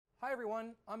Hi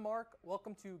everyone, I'm Mark.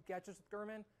 Welcome to Gadgets with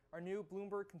Gurman, our new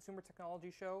Bloomberg consumer technology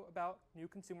show about new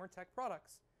consumer tech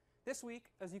products. This week,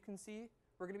 as you can see,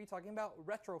 we're going to be talking about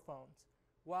retro phones.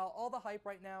 While all the hype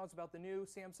right now is about the new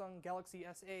Samsung Galaxy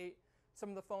S8, some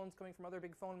of the phones coming from other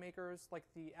big phone makers like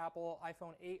the Apple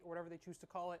iPhone 8 or whatever they choose to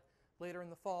call it later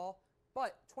in the fall,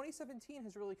 but 2017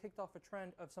 has really kicked off a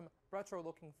trend of some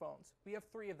retro-looking phones. We have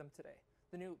three of them today.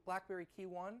 The new BlackBerry Key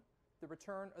 1, the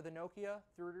return of the Nokia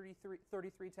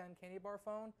 3310 candy bar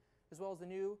phone, as well as the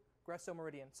new Gresso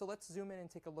Meridian. So let's zoom in and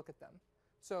take a look at them.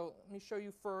 So let me show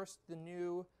you first the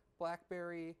new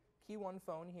BlackBerry Key 1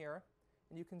 phone here.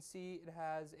 And you can see it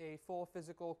has a full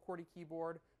physical QWERTY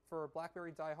keyboard for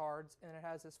BlackBerry diehards, and it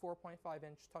has this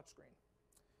 4.5-inch touchscreen.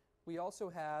 We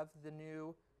also have the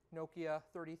new Nokia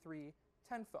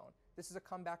 3310 phone. This is a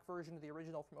comeback version of the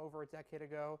original from over a decade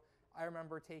ago. I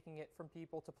remember taking it from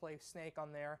people to play Snake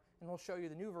on there, and we'll show you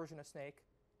the new version of Snake.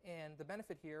 And the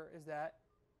benefit here is that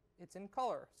it's in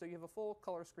color, so you have a full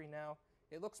color screen now.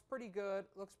 It looks pretty good.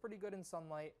 It looks pretty good in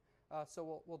sunlight,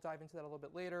 so we'll dive into that a little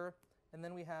bit later. And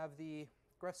then we have the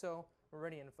Gresso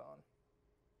Meridian phone.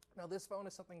 Now this phone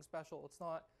is something special. It's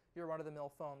not your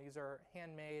run-of-the-mill phone. These are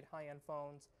handmade, high-end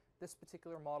phones. This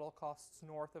particular model costs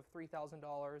north of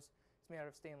 $3,000. It's made out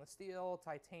of stainless steel,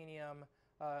 titanium,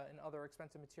 and other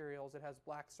expensive materials. It has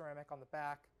black ceramic on the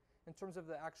back. In terms of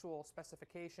the actual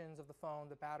specifications of the phone,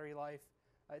 the battery life,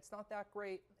 it's not that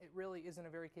great. It really isn't a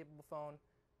very capable phone,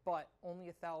 but only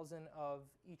 1,000 of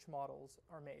each models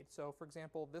are made. So for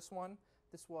example, this one,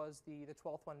 this was the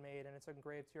 12th one made, and it's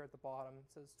engraved here at the bottom. It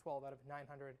says 12 out of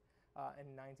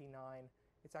 999.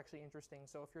 It's actually interesting.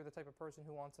 So if you're the type of person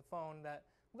who wants a phone that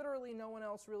literally no one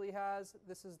else really has,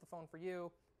 this is the phone for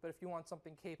you. But if you want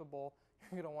something capable,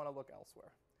 you're going to want to look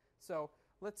elsewhere. So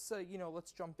let's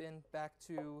jump in back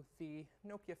to the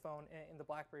Nokia phone and the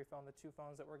BlackBerry phone, the two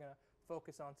phones that we're going to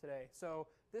focus on today. So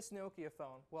this Nokia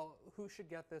phone, well, who should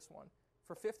get this one?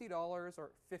 For $50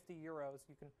 or 50 euros,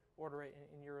 you can order it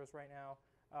in euros right now,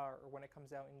 or when it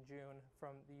comes out in June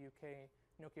from the UK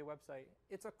Nokia website.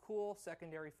 It's a cool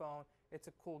secondary phone. It's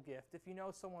a cool gift. If you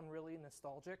know someone really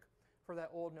nostalgic for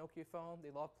that old Nokia phone, they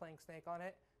love playing Snake on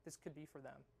it, this could be for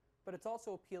them. But it's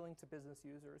also appealing to business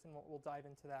users, and we'll dive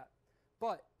into that.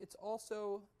 But it's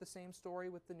also the same story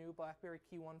with the new BlackBerry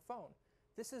Key 1 phone.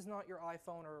 This is not your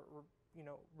iPhone or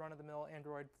run-of-the-mill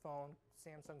Android phone,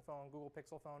 Samsung phone, Google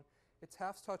Pixel phone. It's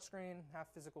half touchscreen, half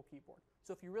physical keyboard.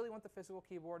 So if you really want the physical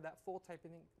keyboard, that full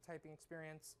typing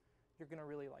experience, you're going to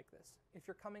really like this. If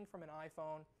you're coming from an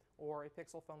iPhone or a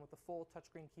Pixel phone with a full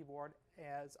touchscreen keyboard,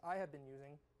 as I have been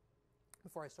using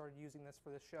before I started using this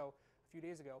for this show a few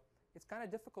days ago, it's kind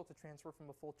of difficult to transfer from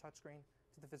a full touchscreen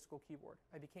to the physical keyboard.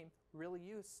 I became really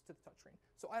used to the touchscreen,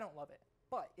 so I don't love it.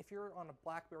 But if you're on a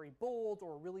BlackBerry Bold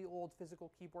or a really old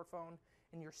physical keyboard phone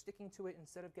and you're sticking to it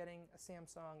instead of getting a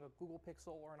Samsung, a Google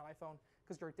Pixel, or an iPhone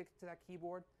because you're addicted to that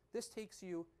keyboard, this takes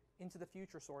you into the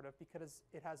future sort of because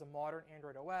it has a modern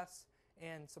Android OS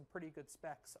and some pretty good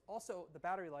specs. Also, the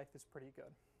battery life is pretty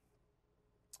good.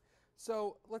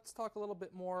 So let's talk a little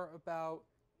bit more about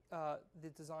the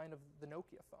design of the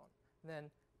Nokia phone. And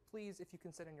then please, if you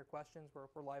can send in your questions,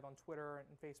 we're live on Twitter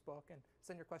and Facebook, and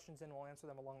send your questions in, we'll answer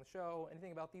them along the show.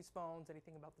 Anything about these phones,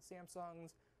 anything about the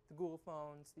Samsungs, the Google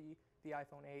phones, the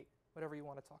iPhone 8, whatever you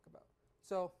want to talk about.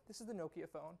 So this is the Nokia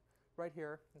phone right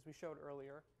here, as we showed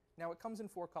earlier. Now it comes in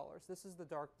 4 colors. This is the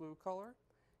dark blue color,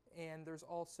 and there's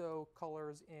also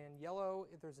colors in yellow.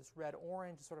 There's this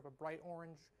red-orange, sort of a bright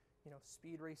orange,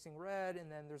 speed racing red,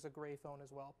 and then there's a gray phone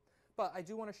as well. But I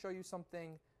do want to show you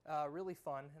something really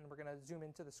fun, and we're going to zoom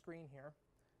into the screen here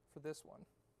for this one.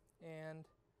 And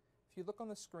if you look on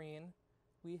the screen,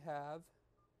 we have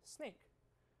Snake.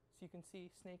 So you can see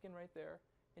Snake in right there,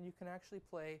 and you can actually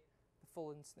play the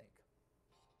full-in Snake.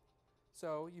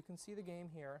 So you can see the game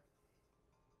here,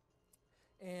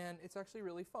 and it's actually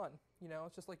really fun.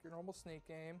 It's just like your normal Snake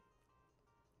game.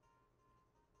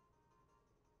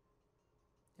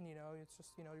 And it's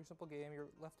just, your simple game, your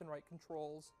left and right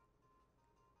controls.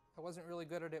 I wasn't really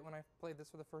good at it when I played this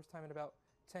for the first time in about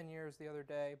 10 years the other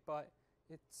day, but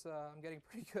it's I'm getting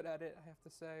pretty good at it, I have to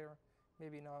say, or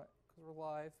maybe not because we're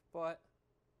live. But,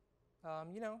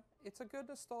 it's a good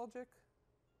nostalgic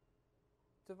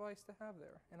device to have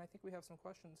there. And I think we have some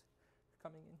questions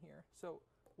coming in here. So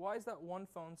why is that one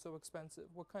phone so expensive?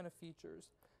 What kind of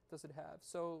features does it have?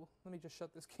 So let me just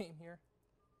shut this game here.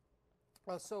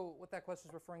 So what that question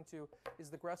is referring to is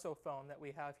the Gresso phone that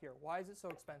we have here. Why is it so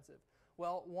expensive?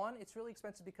 Well, one, it's really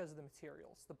expensive because of the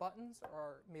materials. The buttons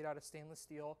are made out of stainless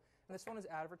steel, and this phone is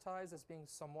advertised as being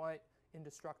somewhat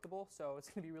indestructible, so it's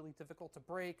going to be really difficult to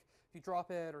break if you drop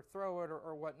it or throw it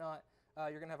or whatnot.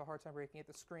 you're going to have a hard time breaking it.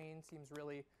 The screen seems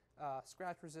really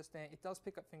scratch resistant. It does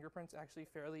pick up fingerprints actually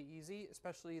fairly easy,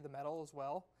 especially the metal as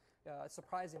well,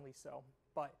 surprisingly so.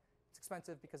 But it's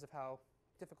expensive because of how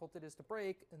difficult it is to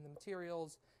break and the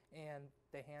materials and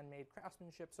the handmade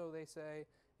craftsmanship, so they say,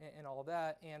 and all of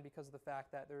that, and because of the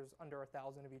fact that there's under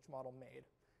 1,000 of each model made.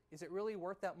 Is it really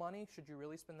worth that money? Should you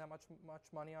really spend that much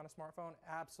money on a smartphone?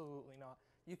 Absolutely not.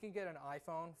 You can get an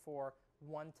iPhone for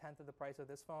 1/10 of the price of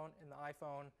this phone, and the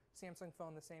iPhone, Samsung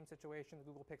phone, the same situation, the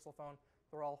Google Pixel phone,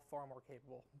 they're all far more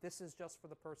capable. This is just for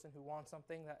the person who wants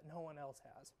something that no one else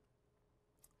has.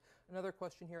 Another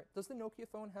question here, does the Nokia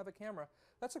phone have a camera?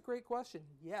 That's a great question.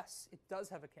 Yes, it does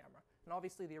have a camera. And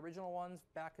obviously the original ones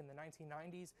back in the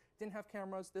 1990s didn't have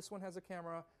cameras. This one has a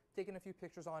camera, taken a few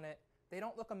pictures on it. They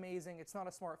don't look amazing. It's not a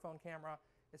smartphone camera.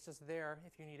 It's just there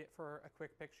if you need it for a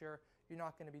quick picture. You're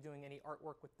not going to be doing any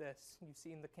artwork with this. You've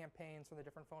seen the campaigns from the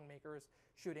different phone makers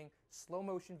shooting slow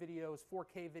motion videos,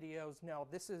 4K videos. No,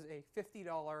 this is a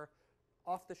 $50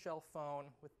 off-the-shelf phone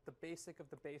with the basic of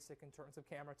the basic in terms of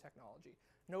camera technology.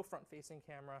 No front-facing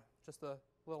camera, just a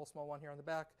little small one here on the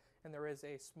back, and there is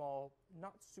a small,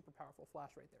 not super powerful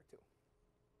flash right there too.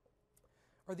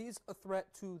 Are these a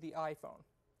threat to the iPhone?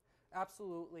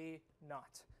 Absolutely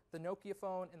not. The Nokia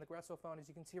phone and the Gresso phone, as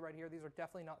you can see right here, these are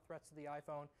definitely not threats to the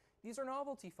iPhone. These are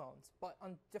novelty phones, but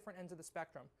on different ends of the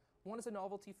spectrum. One is a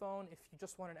novelty phone if you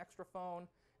just want an extra phone,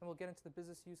 and we'll get into the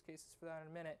business use cases for that in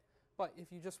a minute. But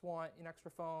if you just want an extra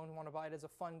phone, want to buy it as a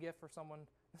fun gift for someone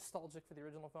nostalgic for the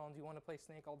original phones, you want to play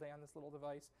Snake all day on this little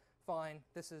device, fine.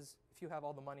 This is if you have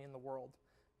all the money in the world.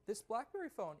 This BlackBerry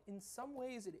phone, in some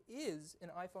ways, it is an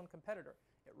iPhone competitor.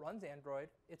 It runs Android,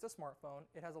 it's a smartphone,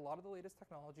 it has a lot of the latest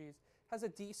technologies, has a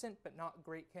decent but not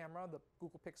great camera. The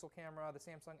Google Pixel camera, the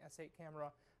Samsung S8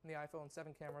 camera, and the iPhone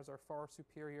 7 cameras are far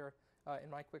superior in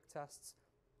my quick tests.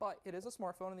 But it is a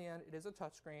smartphone in the end, it is a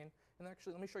touchscreen, and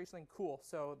actually let me show you something cool.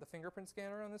 So the fingerprint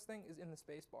scanner on this thing is in the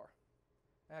space bar.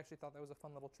 I actually thought that was a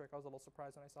fun little trick. I was a little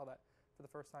surprised when I saw that for the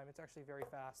first time. It's actually very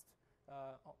fast,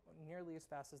 nearly as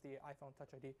fast as the iPhone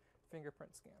Touch ID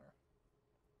fingerprint scanner.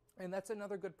 And that's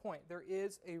another good point. There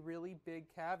is a really big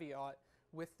caveat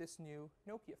with this new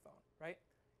Nokia phone, right?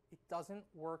 It doesn't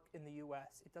work in the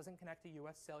US. It doesn't connect to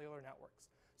US cellular networks.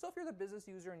 So if you're the business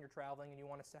user and you're traveling and you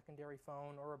want a secondary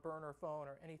phone or a burner phone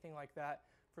or anything like that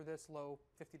for this low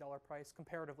 $50 price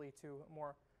comparatively to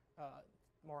more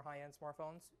high-end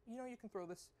smartphones, you can throw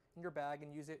this in your bag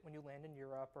and use it when you land in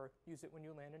Europe or use it when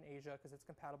you land in Asia because it's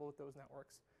compatible with those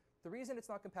networks. The reason it's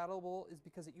not compatible is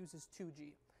because it uses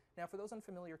 2G. Now, for those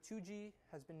unfamiliar, 2G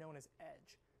has been known as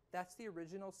Edge. That's the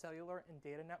original cellular and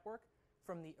data network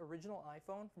from the original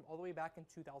iPhone from all the way back in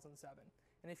 2007.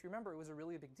 And if you remember, it was a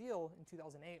really big deal in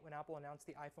 2008 when Apple announced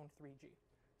the iPhone 3G.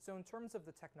 So in terms of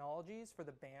the technologies for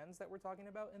the bands that we're talking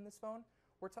about in this phone,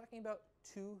 we're talking about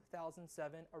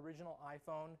 2007 original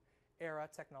iPhone era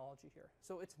technology here.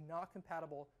 So it's not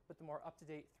compatible with the more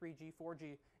up-to-date 3G,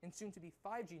 4G, and soon-to-be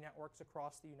 5G networks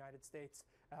across the United States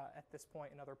at this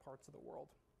point and other parts of the world.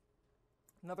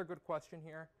 Another good question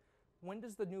here. When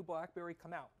does the new BlackBerry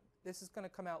come out? This is going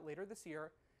to come out later this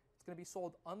year. It's going to be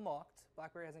sold unlocked.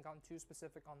 BlackBerry hasn't gotten too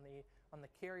specific on the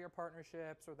carrier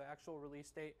partnerships or the actual release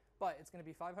date, but it's going to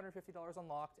be $550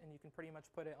 unlocked, and you can pretty much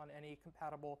put it on any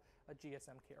compatible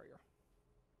GSM carrier.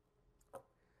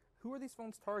 Who are these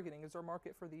phones targeting? Is there a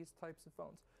market for these types of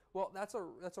phones? Well, that's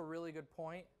a really good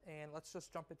point, and let's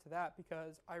just jump into that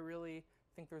because I really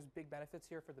think there's big benefits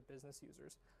here for the business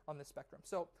users on this spectrum.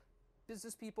 So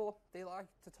business people, they like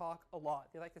to talk a lot.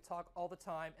 They like to talk all the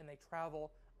time, and they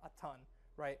travel a ton,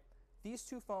 right? These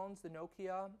two phones, the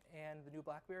Nokia and the new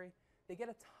BlackBerry, they get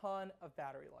a ton of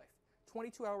battery life.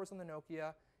 22 hours on the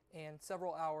Nokia and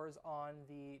several hours on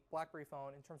the BlackBerry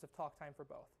phone in terms of talk time for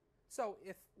both. So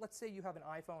if, let's say you have an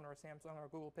iPhone or a Samsung or a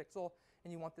Google Pixel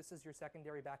and you want this as your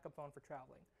secondary backup phone for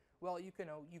traveling, well, you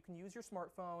can use your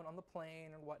smartphone on the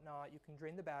plane or whatnot, you can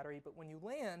drain the battery, but when you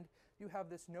land, you have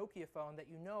this Nokia phone that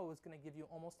you know is going to give you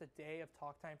almost a day of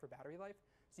talk time for battery life,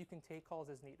 so you can take calls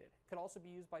as needed. It could also be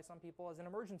used by some people as an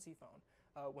emergency phone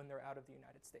when they're out of the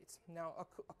United States. Now,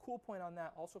 a cool point on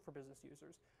that also for business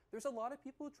users, there's a lot of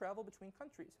people who travel between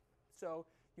countries. So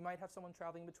you might have someone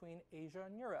traveling between Asia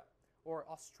and Europe, or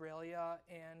Australia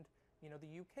and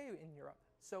the UK in Europe.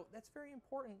 So that's very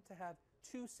important to have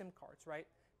two SIM cards, right?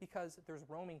 Because there's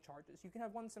roaming charges. You can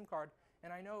have one SIM card,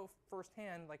 and I know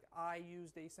firsthand, like I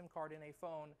used a SIM card in a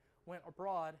phone, went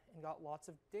abroad, and got lots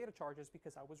of data charges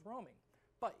because I was roaming.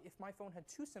 But if my phone had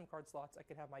two SIM card slots, I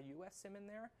could have my US SIM in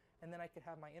there, and then I could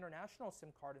have my international SIM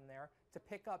card in there to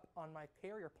pick up on my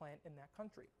carrier plan in that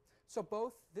country. So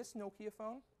both this Nokia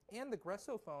phone and the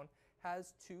Gresso phone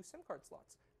has two SIM card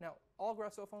slots. Now, all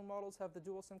Gresso phone models have the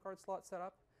dual SIM card slot set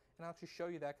up, and I'll actually show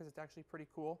you that because it's actually pretty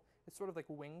cool. It's sort of like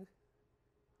winged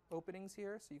openings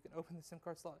here, so you can open the SIM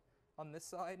card slot on this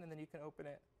side, and then you can open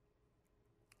it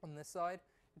on this side.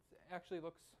 It actually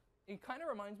looks, it kind of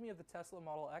reminds me of the Tesla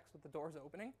Model X with the doors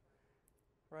opening,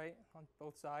 right, on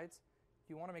both sides.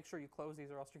 You want to make sure you close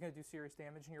these or else you're going to do serious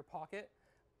damage in your pocket.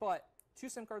 But 2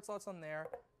 SIM card slots on there.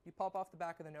 You pop off the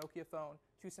back of the Nokia phone,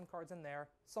 2 SIM cards in there.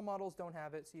 Some models don't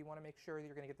have it, so you want to make sure that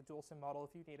you're going to get the dual SIM model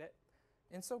if you need it.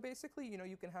 And so basically, you know,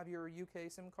 you can have your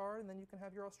UK SIM card and then you can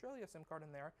have your Australia SIM card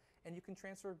in there, and you can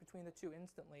transfer between the two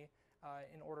instantly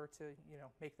in order to, you know,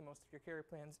 make the most of your carrier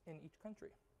plans in each country.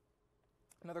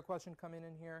 Another question coming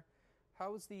in here: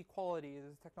 how is the quality? Is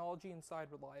the technology inside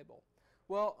reliable?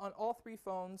 Well, on all 3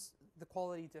 phones, the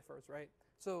quality differs, right?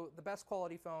 So the best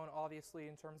quality phone, obviously,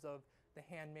 in terms of the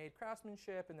handmade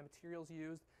craftsmanship and the materials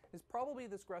used, is probably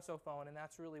this Gresso phone, and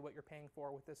that's really what you're paying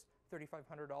for with this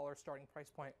 $3,500 starting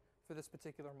price point for this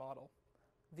particular model.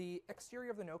 The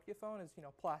exterior of the Nokia phone is, you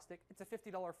know, plastic. It's a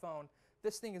 $50 phone.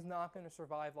 This thing is not going to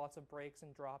survive lots of breaks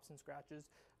and drops and scratches.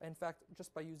 In fact,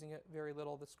 just by using it very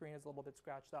little, the screen is a little bit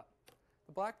scratched up.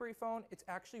 The BlackBerry phone, it's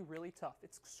actually really tough.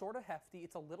 It's sort of hefty.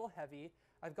 It's a little heavy.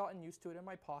 I've gotten used to it in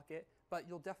my pocket, but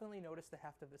you'll definitely notice the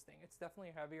heft of this thing. It's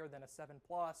definitely heavier than a 7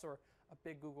 Plus or a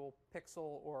big Google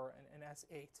Pixel or an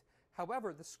S8.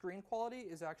 However, the screen quality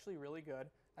is actually really good.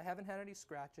 I haven't had any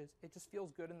scratches. It just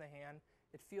feels good in the hand.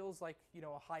 It feels like, you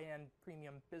know, a high-end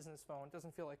premium business phone. It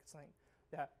doesn't feel like it's something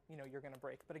that, you know, you're going to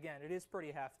break. But again, it is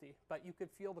pretty hefty, but you could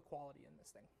feel the quality in this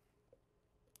thing.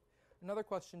 Another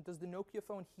question: does the Nokia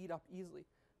phone heat up easily?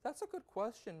 That's a good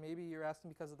question. Maybe you're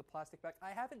asking because of the plastic back.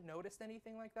 I haven't noticed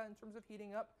anything like that in terms of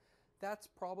heating up. That's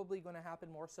probably going to happen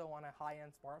more so on a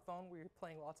high-end smartphone where you're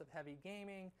playing lots of heavy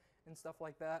gaming and stuff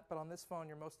like that. But on this phone,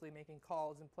 you're mostly making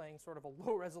calls and playing sort of a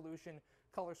low-resolution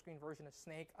color screen version of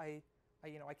Snake. I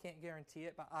can't guarantee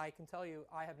it, but I can tell you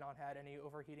I have not had any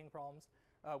overheating problems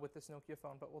with this Nokia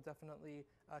phone, but we'll definitely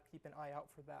keep an eye out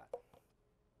for that.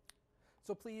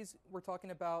 So please, we're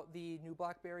talking about the new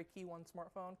BlackBerry Key 1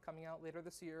 smartphone coming out later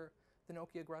this year, the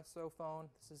Nokia Gresso phone.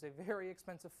 This is a very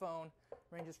expensive phone,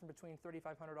 ranges from between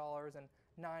 $3,500 and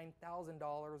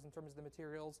 $9,000 in terms of the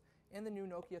materials, and the new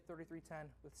Nokia 3310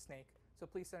 with Snake. So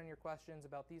please send in your questions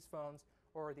about these phones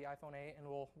or the iPhone 8, and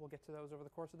we'll get to those over the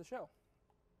course of the show.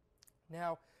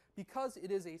 Now, because it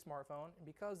is a smartphone, and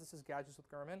because this is Gadgets with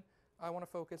Gurman, I want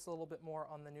to focus a little bit more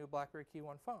on the new BlackBerry Key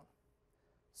 1 phone.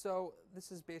 So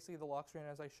this is basically the lock screen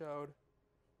as I showed.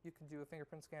 You can do a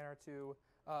fingerprint scanner to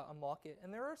unlock it,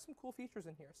 and there are some cool features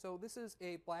in here. So this is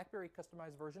a BlackBerry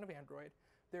customized version of Android.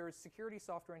 There's security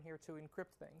software in here to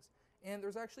encrypt things, and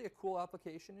there's actually a cool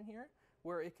application in here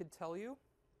where it could tell you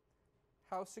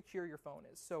how secure your phone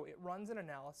is. So it runs an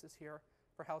analysis here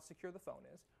for how secure the phone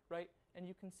is, right? And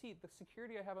you can see the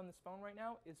security I have on this phone right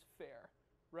now is fair,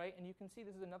 right? And you can see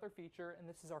this is another feature, and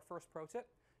this is our first pro tip.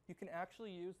 You can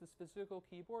actually use this physical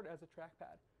keyboard as a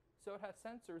trackpad. So it has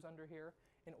sensors under here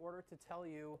in order to tell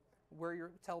you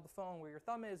tell the phone where your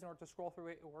thumb is in order to scroll through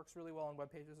it. It works really well on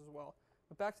web pages as well.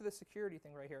 But back to the security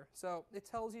thing right here. So it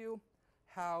tells you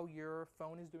how your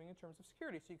phone is doing in terms of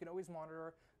security. So you can always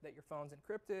monitor that your phone's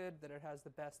encrypted, that it has the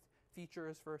best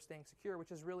features for staying secure,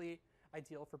 which is really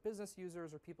ideal for business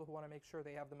users or people who want to make sure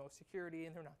they have the most security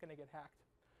and they're not going to get hacked.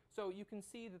 So you can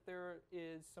see that there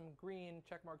is some green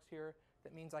check marks here.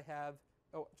 That means I have,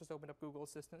 just opened up Google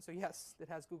Assistant. So yes, it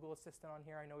has Google Assistant on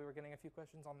here. I know we were getting a few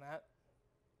questions on that.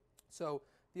 So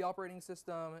the operating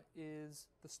system is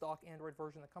the stock Android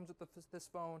version that comes with this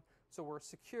phone. So we're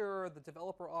secure. The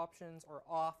developer options are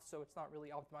off, so it's not really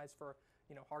optimized for,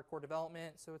 you know, hardcore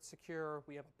development. So it's secure.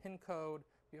 We have a PIN code.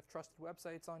 We have trusted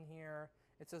websites on here.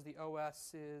 It says the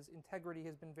OS's integrity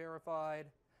has been verified,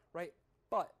 right?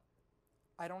 But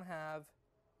I don't have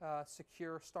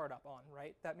secure startup on,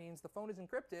 right? That means the phone is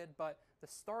encrypted, but the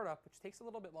startup, which takes a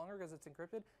little bit longer because it's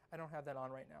encrypted, I don't have that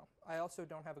on right now. I also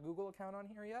don't have a Google account on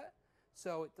here yet,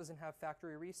 so it doesn't have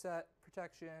factory reset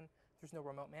protection. There's no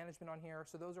remote management on here,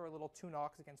 so those are a little two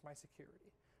knocks against my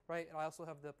security, right? And I also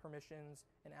have the permissions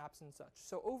and apps and such.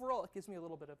 So overall, it gives me a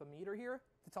little bit of a meter here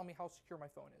to tell me how secure my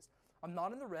phone is. I'm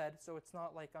not in the red, so it's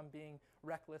not like I'm being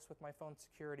reckless with my phone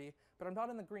security, but I'm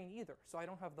not in the green either. So I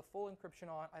don't have the full encryption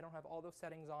on, I don't have all those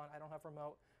settings on, I don't have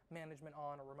remote management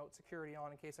on or remote security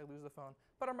on in case I lose the phone,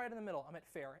 but I'm right in the middle, I'm at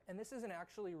fair. And this is an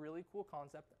actually really cool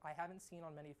concept I haven't seen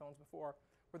on many phones before,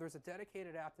 where there's a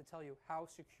dedicated app to tell you how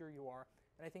secure you are.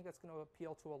 And I think that's going to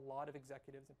appeal to a lot of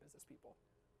executives and business people.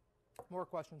 More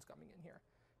questions coming in here.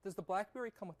 Does the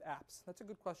BlackBerry come with apps? That's a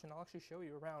good question. I'll actually show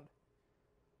you around.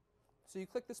 So you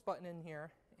click this button in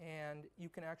here, and you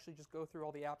can actually just go through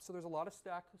all the apps. So there's a lot of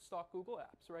stock Google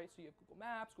apps, right? So you have Google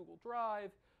Maps, Google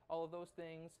Drive, all of those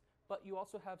things. But you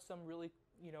also have some really,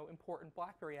 important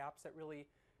BlackBerry apps that really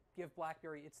give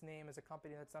BlackBerry its name as a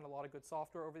company that's done a lot of good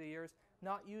software over the years.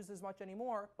 Not used as much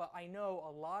anymore, but I know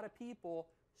a lot of people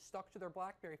stuck to their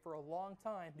BlackBerry for a long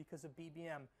time because of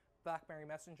BBM, BlackBerry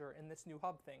Messenger, and this new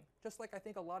hub thing. Just like I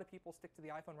think a lot of people stick to the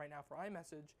iPhone right now for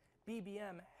iMessage,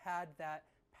 BBM had that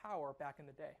power back in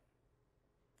the day.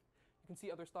 You can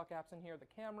see other stock apps in here,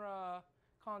 the camera,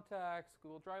 contacts,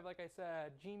 Google Drive, like I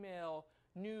said, Gmail,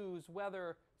 news,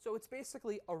 weather. So it's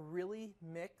basically a really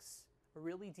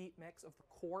deep mix of the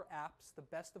core apps, the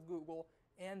best of Google,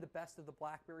 and the best of the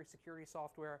BlackBerry security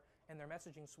software and their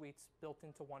messaging suites built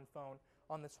into one phone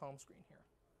on this home screen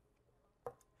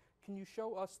here. Can you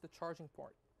show us the charging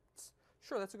ports?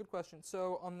 Sure, that's a good question.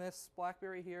 So on this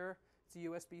BlackBerry here, it's a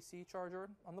USB-C charger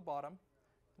on the bottom,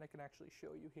 and I can actually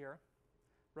show you here,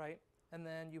 right? And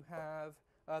then you have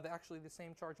actually the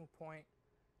same charging point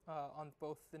on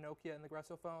both the Nokia and the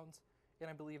Gresso phones, and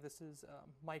I believe this is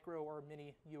micro or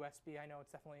mini USB. I know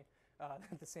it's definitely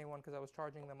the same one because I was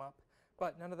charging them up.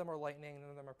 But none of them are Lightning,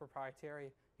 none of them are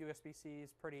proprietary. USB-C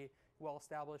is pretty well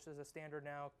established as a standard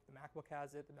now. The MacBook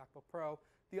has it, the MacBook Pro.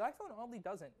 The iPhone oddly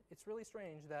doesn't. It's really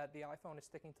strange that the iPhone is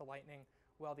sticking to Lightning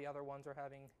while the other ones are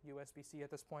having USB-C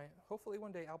at this point. Hopefully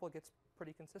one day Apple gets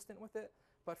pretty consistent with it,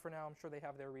 but for now I'm sure they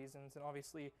have their reasons, and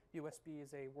obviously USB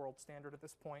is a world standard at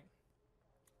this point.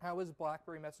 How has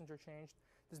BlackBerry Messenger changed?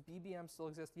 Does BBM still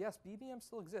exist? Yes, BBM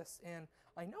still exists, and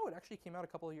I know it actually came out a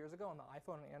couple of years ago on the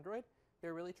iPhone and Android.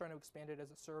 They're really trying to expand it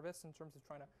as a service in terms of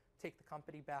trying to take the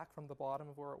company back from the bottom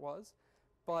of where it was.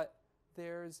 But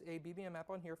there's a BBM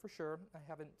app on here for sure. I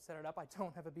haven't set it up. I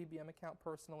don't have a BBM account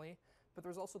personally. But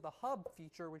there's also the Hub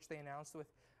feature, which they announced with,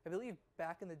 I believe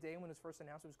back in the day when it was first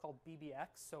announced, it was called BBX,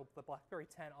 so the BlackBerry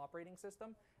 10 operating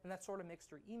system. And that sort of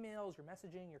mixed your emails, your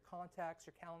messaging, your contacts,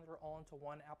 your calendar all into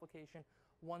one application,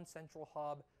 one central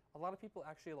hub. A lot of people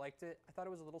actually liked it. I thought it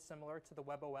was a little similar to the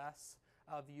WebOS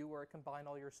view where it combined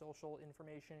all your social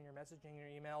information, your messaging, your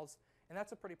emails. And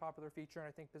that's a pretty popular feature, and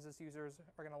I think business users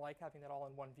are going to like having that all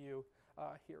in one view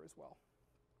here as well.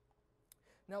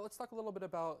 Now let's talk a little bit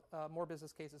about more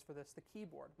business cases for this. The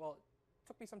keyboard. Well, it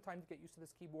took me some time to get used to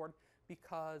this keyboard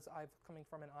because coming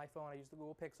from an iPhone, I use the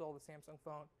Google Pixel, the Samsung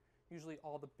phone, usually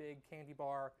all the big candy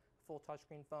bar, full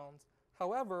touchscreen phones.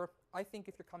 However, I think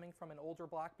if you're coming from an older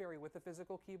BlackBerry with a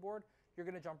physical keyboard, you're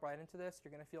going to jump right into this.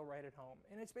 You're going to feel right at home.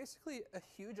 And it's basically a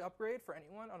huge upgrade for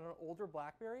anyone on an older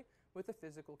BlackBerry with a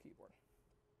physical keyboard.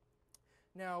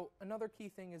 Now, another key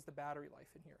thing is the battery life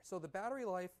in here. So the battery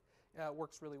life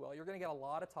works really well. You're going to get a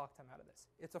lot of talk time out of this.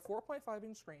 It's a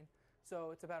 4.5-inch screen, so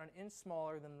it's about an inch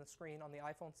smaller than the screen on the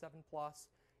iPhone 7 Plus,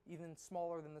 even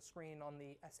smaller than the screen on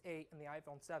the S8 and the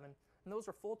iPhone 7. And those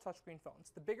are full touchscreen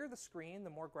phones. The bigger the screen, the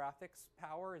more graphics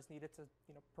power is needed to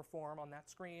perform on that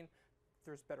screen.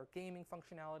 There's better gaming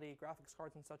functionality, graphics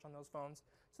cards and such on those phones.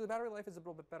 So the battery life is a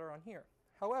little bit better on here.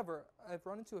 However, I've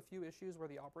run into a few issues where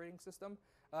the operating system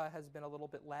has been a little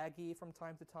bit laggy from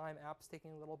time to time, apps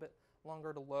taking a little bit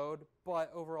longer to load,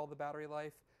 but overall the battery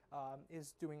life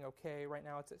is doing okay. Right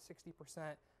now it's at 60%.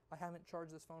 I haven't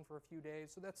charged this phone for a few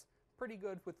days, so that's pretty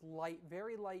good with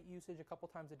very light usage a couple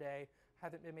times a day.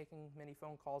 Haven't been making many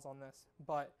phone calls on this,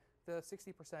 but the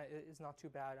 60% is not too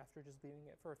bad after just leaving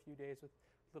it for a few days with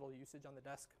little usage on the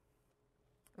desk.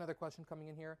 Another question coming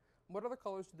in here, what other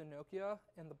colors do the Nokia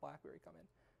and the BlackBerry come in?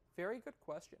 Very good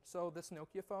question. So this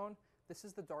Nokia phone, this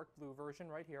is the dark blue version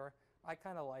right here. I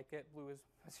kind of like it. Blue is,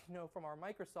 as you know from our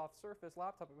Microsoft Surface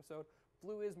laptop episode,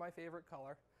 blue is my favorite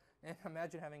color. And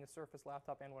imagine having a Surface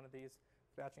laptop and one of these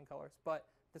matching colors. But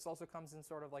this also comes in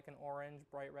sort of like an orange,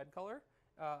 bright red color,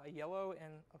 a yellow,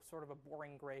 and a sort of a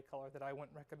boring gray color that I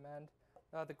wouldn't recommend.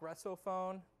 The Gresso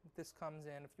phone, this comes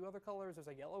in a few other colors. There's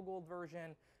a yellow gold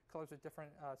version, colors with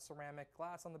different ceramic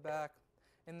glass on the back.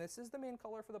 And this is the main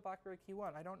color for the BlackBerry Key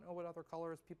 1. I don't know what other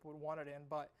colors people would want it in,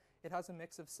 but it has a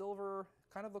mix of silver,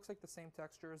 kind of looks like the same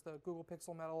texture as the Google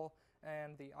Pixel metal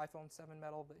and the iPhone 7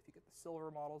 metal, but if you get the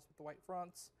silver models with the white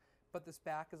fronts. But this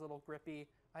back is a little grippy.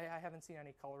 I haven't seen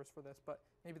any colors for this, but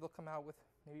maybe they'll come out with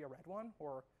maybe a red one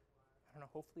or, I don't know,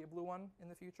 hopefully a blue one in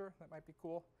the future. That might be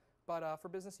cool. But for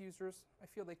business users, I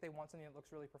feel like they want something that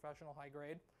looks really professional, high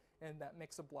grade, and that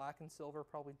mix of black and silver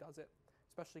probably does it,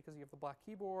 especially because you have the black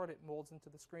keyboard, it molds into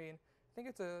the screen. I think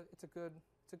it's a good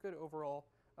overall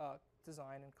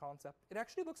design and concept. It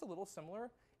actually looks a little similar,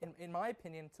 in my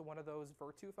opinion, to one of those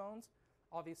Virtu phones.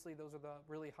 Obviously, those are the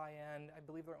really high-end, I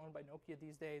believe they're owned by Nokia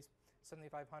these days,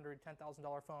 $7,500,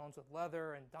 $10,000 phones with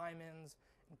leather and diamonds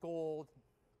and gold,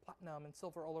 platinum and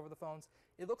silver all over the phones.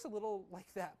 It looks a little like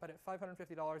that, but at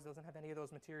 $550 doesn't have any of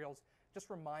those materials. It just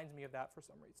reminds me of that for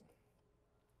some reason.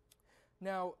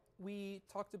 Now, we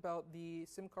talked about the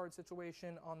SIM card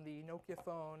situation on the Nokia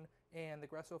phone and the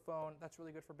Gresso phone. That's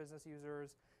really good for business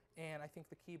users, and I think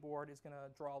the keyboard is going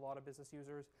to draw a lot of business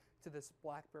users to this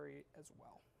BlackBerry as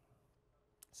well.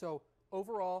 So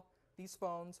overall, these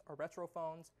phones are retro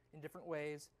phones in different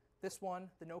ways. This one,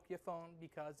 the Nokia phone,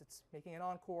 because it's making an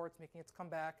encore, it's making its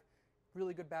comeback,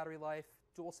 really good battery life,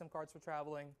 dual SIM cards for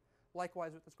traveling.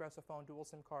 Likewise with this Gresso phone, dual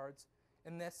SIM cards.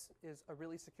 And this is a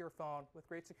really secure phone with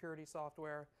great security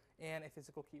software and a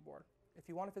physical keyboard. If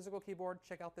you want a physical keyboard,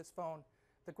 check out this phone.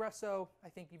 The Gresso, I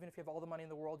think even if you have all the money in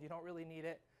the world, you don't really need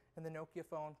it. And the Nokia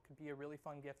phone could be a really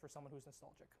fun gift for someone who's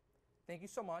nostalgic. Thank you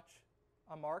so much.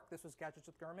 I'm Mark. This was Gadgets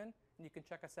with Gurman, and you can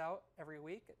check us out every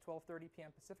week at 12:30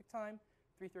 p.m. Pacific Time,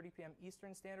 3:30 p.m.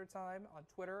 Eastern Standard Time on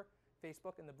Twitter,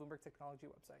 Facebook, and the Bloomberg Technology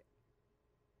website.